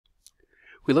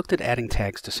We looked at adding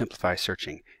tags to simplify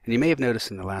searching, and you may have noticed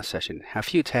in the last session how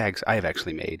few tags I have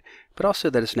actually made, but also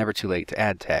that it's never too late to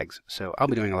add tags, so I'll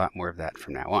be doing a lot more of that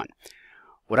from now on.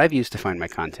 What I've used to find my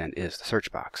content is the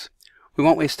search box. We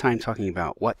won't waste time talking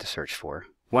about what to search for.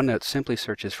 OneNote simply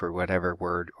searches for whatever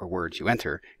word or words you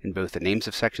enter in both the names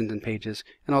of sections and pages,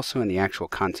 and also in the actual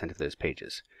content of those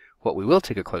pages. What we will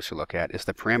take a closer look at is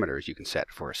the parameters you can set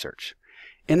for a search.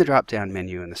 In the drop-down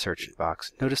menu in the search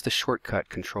box, notice the shortcut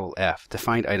Control-F to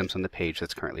find items on the page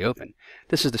that's currently open.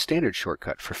 This is the standard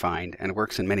shortcut for find and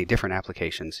works in many different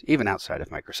applications, even outside of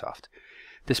Microsoft.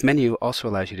 This menu also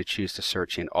allows you to choose to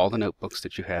search in all the notebooks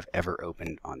that you have ever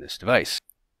opened on this device.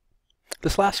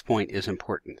 This last point is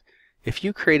important. If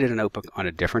you created a notebook on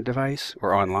a different device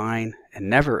or online and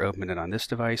never opened it on this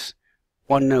device,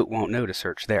 OneNote won't know to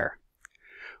search there.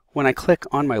 When I click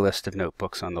on my list of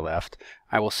notebooks on the left,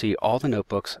 I will see all the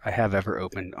notebooks I have ever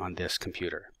opened on this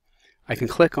computer. I can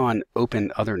click on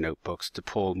Open Other Notebooks to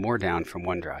pull more down from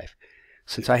OneDrive.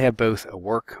 Since I have both a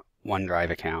work OneDrive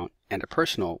account and a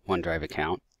personal OneDrive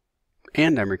account,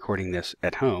 and I'm recording this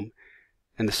at home,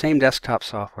 and the same desktop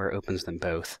software opens them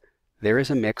both, there is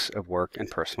a mix of work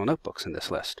and personal notebooks in this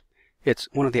list. It's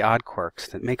one of the odd quirks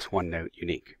that makes OneNote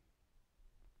unique.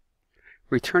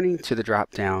 Returning to the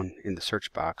drop-down in the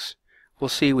search box, we'll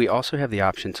see we also have the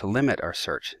option to limit our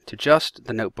search to just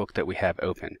the notebook that we have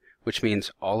open, which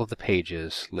means all of the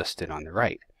pages listed on the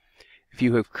right. If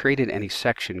you have created any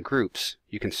section groups,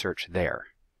 you can search there.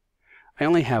 I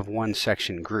only have one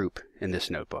section group in this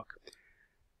notebook.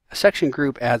 A section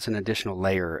group adds an additional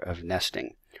layer of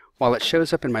nesting. While it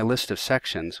shows up in my list of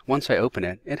sections, once I open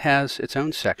it, it has its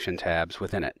own section tabs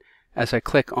within it. As I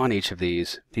click on each of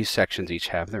these sections each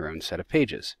have their own set of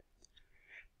pages.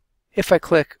 If I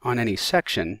click on any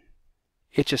section,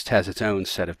 it just has its own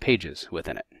set of pages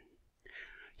within it.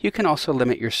 You can also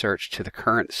limit your search to the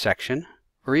current section,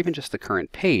 or even just the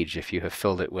current page if you have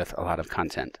filled it with a lot of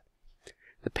content.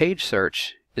 The page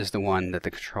search is the one that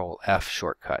the Control-F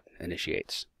shortcut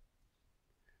initiates.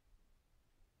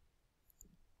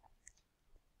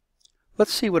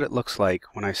 Let's see what it looks like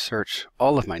when I search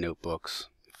all of my notebooks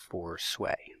for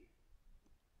sway.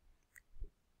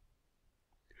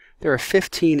 There are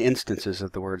 15 instances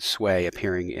of the word sway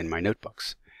appearing in my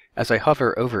notebooks. As I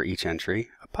hover over each entry,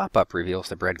 a pop-up reveals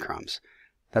the breadcrumbs.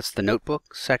 That's the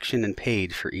notebook, section, and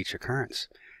page for each occurrence.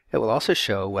 It will also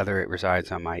show whether it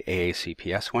resides on my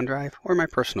AACPS OneDrive or my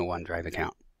personal OneDrive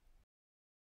account.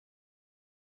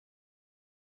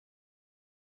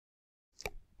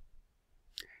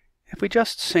 If we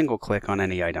just single-click on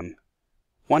any item,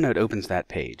 OneNote opens that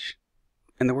page,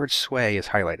 and the word sway is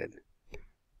highlighted,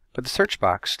 but the search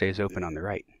box stays open on the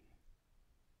right.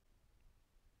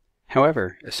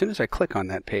 However, as soon as I click on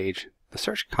that page, the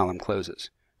search column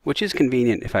closes, which is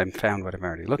convenient if I've found what I'm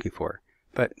already looking for,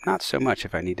 but not so much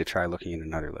if I need to try looking in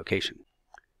another location.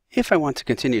 If I want to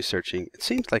continue searching, it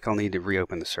seems like I'll need to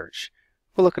reopen the search.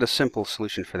 We'll look at a simple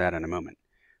solution for that in a moment.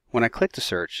 When I click to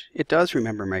search, it does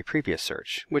remember my previous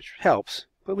search, which helps,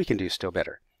 but we can do still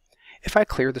better. If I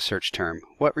clear the search term,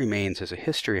 what remains is a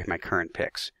history of my current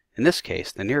picks, in this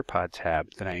case the Nearpod tab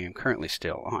that I am currently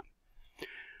still on.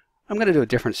 I'm going to do a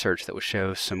different search that will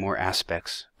show some more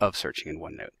aspects of searching in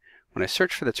OneNote. When I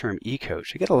search for the term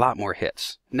eCoach, I get a lot more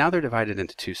hits. Now they're divided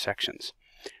into two sections.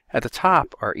 At the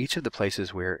top are each of the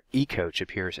places where eCoach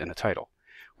appears in a title.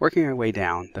 Working our way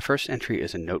down, the first entry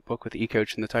is a notebook with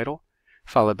eCoach in the title,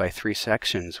 followed by 3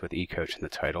 sections with eCoach in the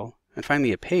title, and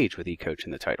finally a page with eCoach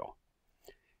in the title.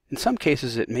 In some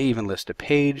cases, it may even list a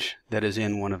page that is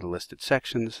in one of the listed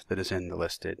sections that is in the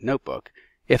listed notebook,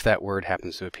 if that word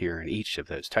happens to appear in each of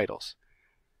those titles.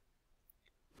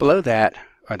 Below that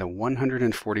are the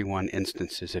 141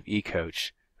 instances of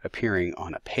eCoach appearing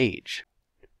on a page.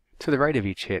 To the right of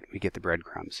each hit, we get the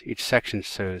breadcrumbs. Each section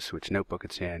shows which notebook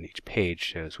it's in, each page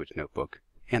shows which notebook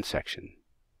and section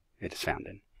it is found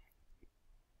in.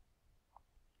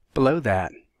 Below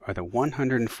that are the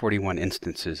 141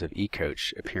 instances of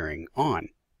eCoach appearing on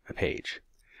a page.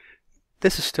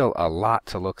 This is still a lot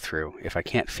to look through if I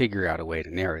can't figure out a way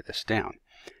to narrow this down.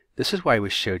 This is why we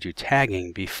showed you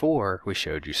tagging before we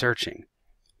showed you searching.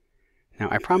 Now,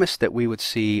 I promised that we would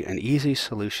see an easy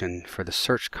solution for the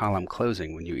search column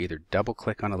closing when you either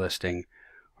double-click on a listing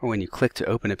or when you click to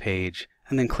open a page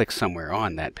and then click somewhere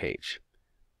on that page.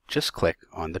 Just click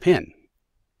on the pin.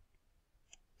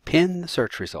 Pin the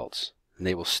search results, and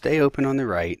they will stay open on the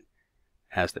right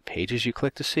as the pages you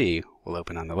click to see will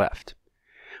open on the left.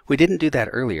 We didn't do that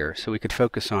earlier, so we could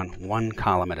focus on one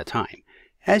column at a time.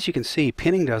 As you can see,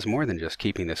 pinning does more than just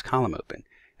keeping this column open.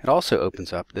 It also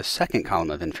opens up the second column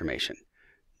of information.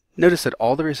 Notice that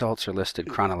all the results are listed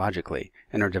chronologically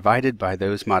and are divided by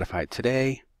those modified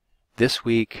today, this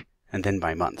week, and then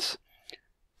by months.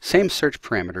 Same search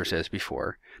parameters as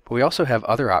before, but we also have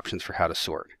other options for how to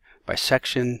sort, by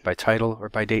section, by title, or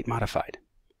by date modified.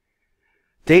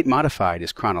 Date modified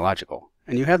is chronological,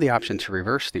 and you have the option to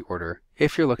reverse the order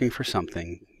if you're looking for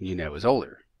something you know is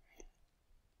older.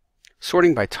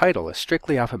 Sorting by title is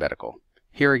strictly alphabetical.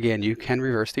 Here again, you can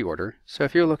reverse the order, so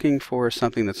if you're looking for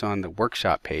something that's on the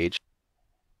workshop page,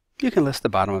 you can list the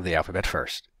bottom of the alphabet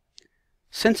first.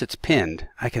 Since it's pinned,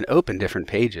 I can open different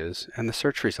pages and the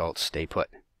search results stay put.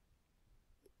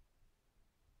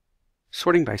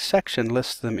 Sorting by section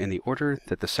lists them in the order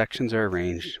that the sections are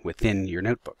arranged within your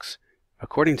notebooks,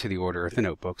 according to the order of the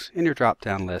notebooks in your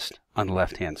drop-down list on the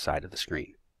left-hand side of the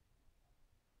screen.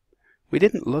 We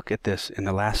didn't look at this in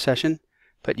the last session,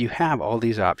 but you have all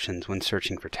these options when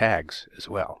searching for tags as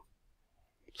well.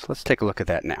 So let's take a look at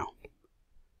that now.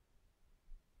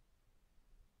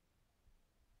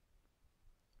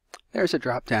 There's a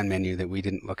drop-down menu that we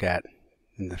didn't look at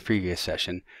in the previous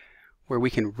session, where we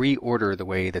can reorder the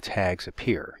way the tags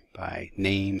appear by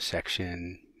name,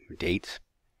 section, or date.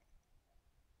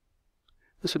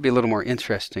 This would be a little more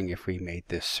interesting if we made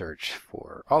this search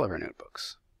for all of our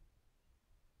notebooks.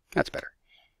 That's better.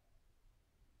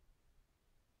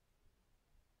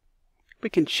 We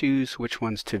can choose which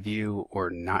ones to view or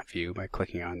not view by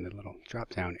clicking on the little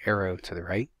drop-down arrow to the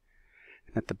right.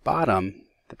 And at the bottom,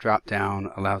 the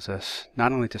drop-down allows us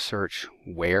not only to search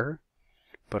where,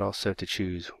 but also to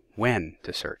choose when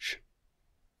to search.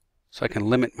 So I can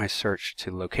limit my search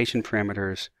to location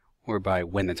parameters or by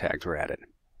when the tags were added.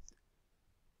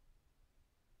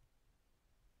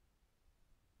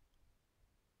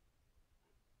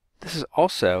 This is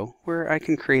also where I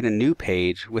can create a new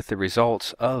page with the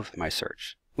results of my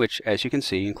search, which, as you can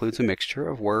see, includes a mixture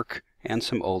of work and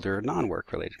some older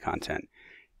non-work related content,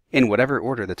 in whatever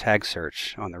order the tag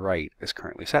search on the right is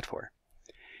currently set for.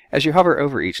 As you hover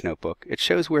over each notebook, it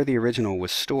shows where the original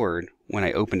was stored when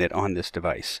I opened it on this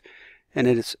device, and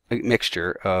it is a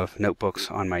mixture of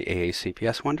notebooks on my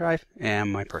AACPS OneDrive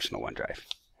and my personal OneDrive.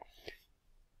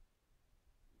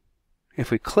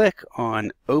 If we click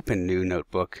on Open New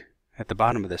Notebook at the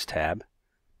bottom of this tab,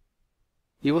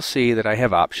 you will see that I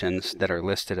have options that are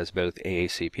listed as both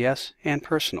AACPS and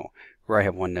personal, where I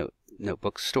have OneNote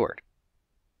notebooks stored,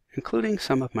 including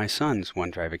some of my son's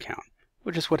OneDrive account,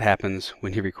 which is what happens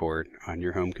when you record on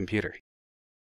your home computer.